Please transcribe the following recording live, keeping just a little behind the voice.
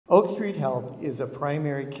Oak Street Health is a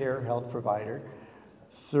primary care health provider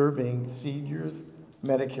serving seniors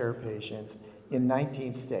Medicare patients in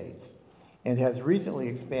 19 states and has recently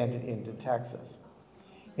expanded into Texas.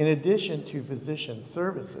 In addition to physician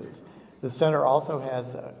services, the center also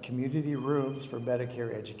has community rooms for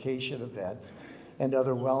Medicare education events and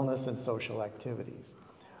other wellness and social activities.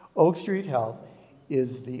 Oak Street Health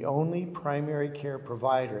is the only primary care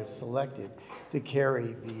provider selected to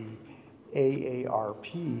carry the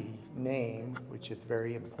AARP name, which is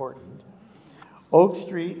very important. Oak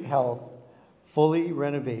Street Health fully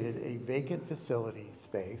renovated a vacant facility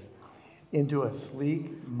space into a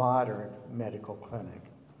sleek, modern medical clinic.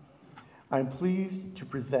 I'm pleased to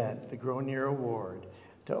present the Gronier Award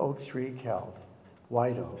to Oak Street Health,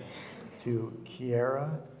 White Oak, to Kiara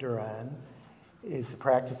Duran, is the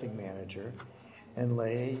practicing manager, and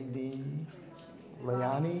Leani,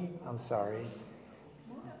 I'm sorry.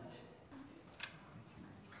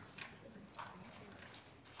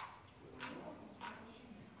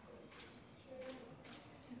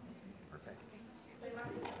 Perfect.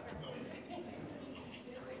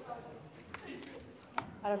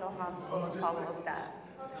 I don't know how I'm supposed to follow up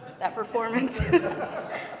that performance.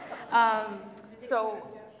 So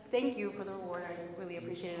thank you for the award. I really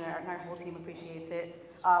appreciate it, and our whole team appreciates it.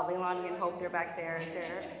 Leilani and Hope, they're back there.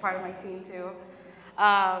 They're part of my team too.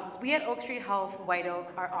 We at Oak Street Health, White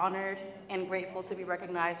Oak, are honored and grateful to be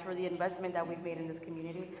recognized for the investment that we've made in this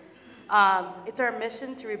community. It's our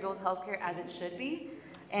mission to rebuild healthcare as it should be,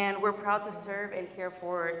 and we're proud to serve and care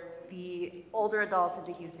for the older adults in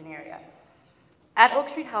the Houston area. At Oak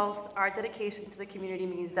Street Health, our dedication to the community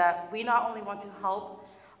means that we not only want to help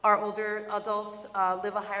our older adults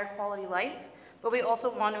live a higher quality life, but we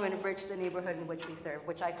also want to enrich the neighborhood in which we serve,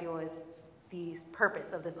 which I feel is the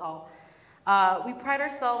purpose of this all. We pride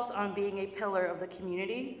ourselves on being a pillar of the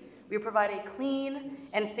community. We provide a clean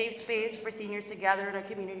and safe space for seniors to gather in our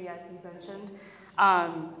community, as he mentioned,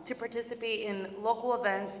 to participate in local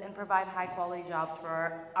events and provide high quality jobs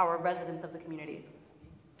for our residents of the community.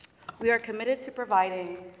 We are committed to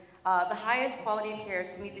providing the highest quality care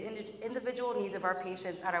to meet the individual needs of our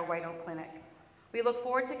patients at our White Oak Clinic. We look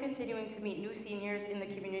forward to continuing to meet new seniors in the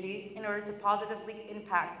community in order to positively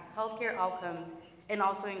impact healthcare outcomes and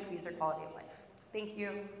also increase their quality of life. Thank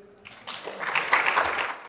you.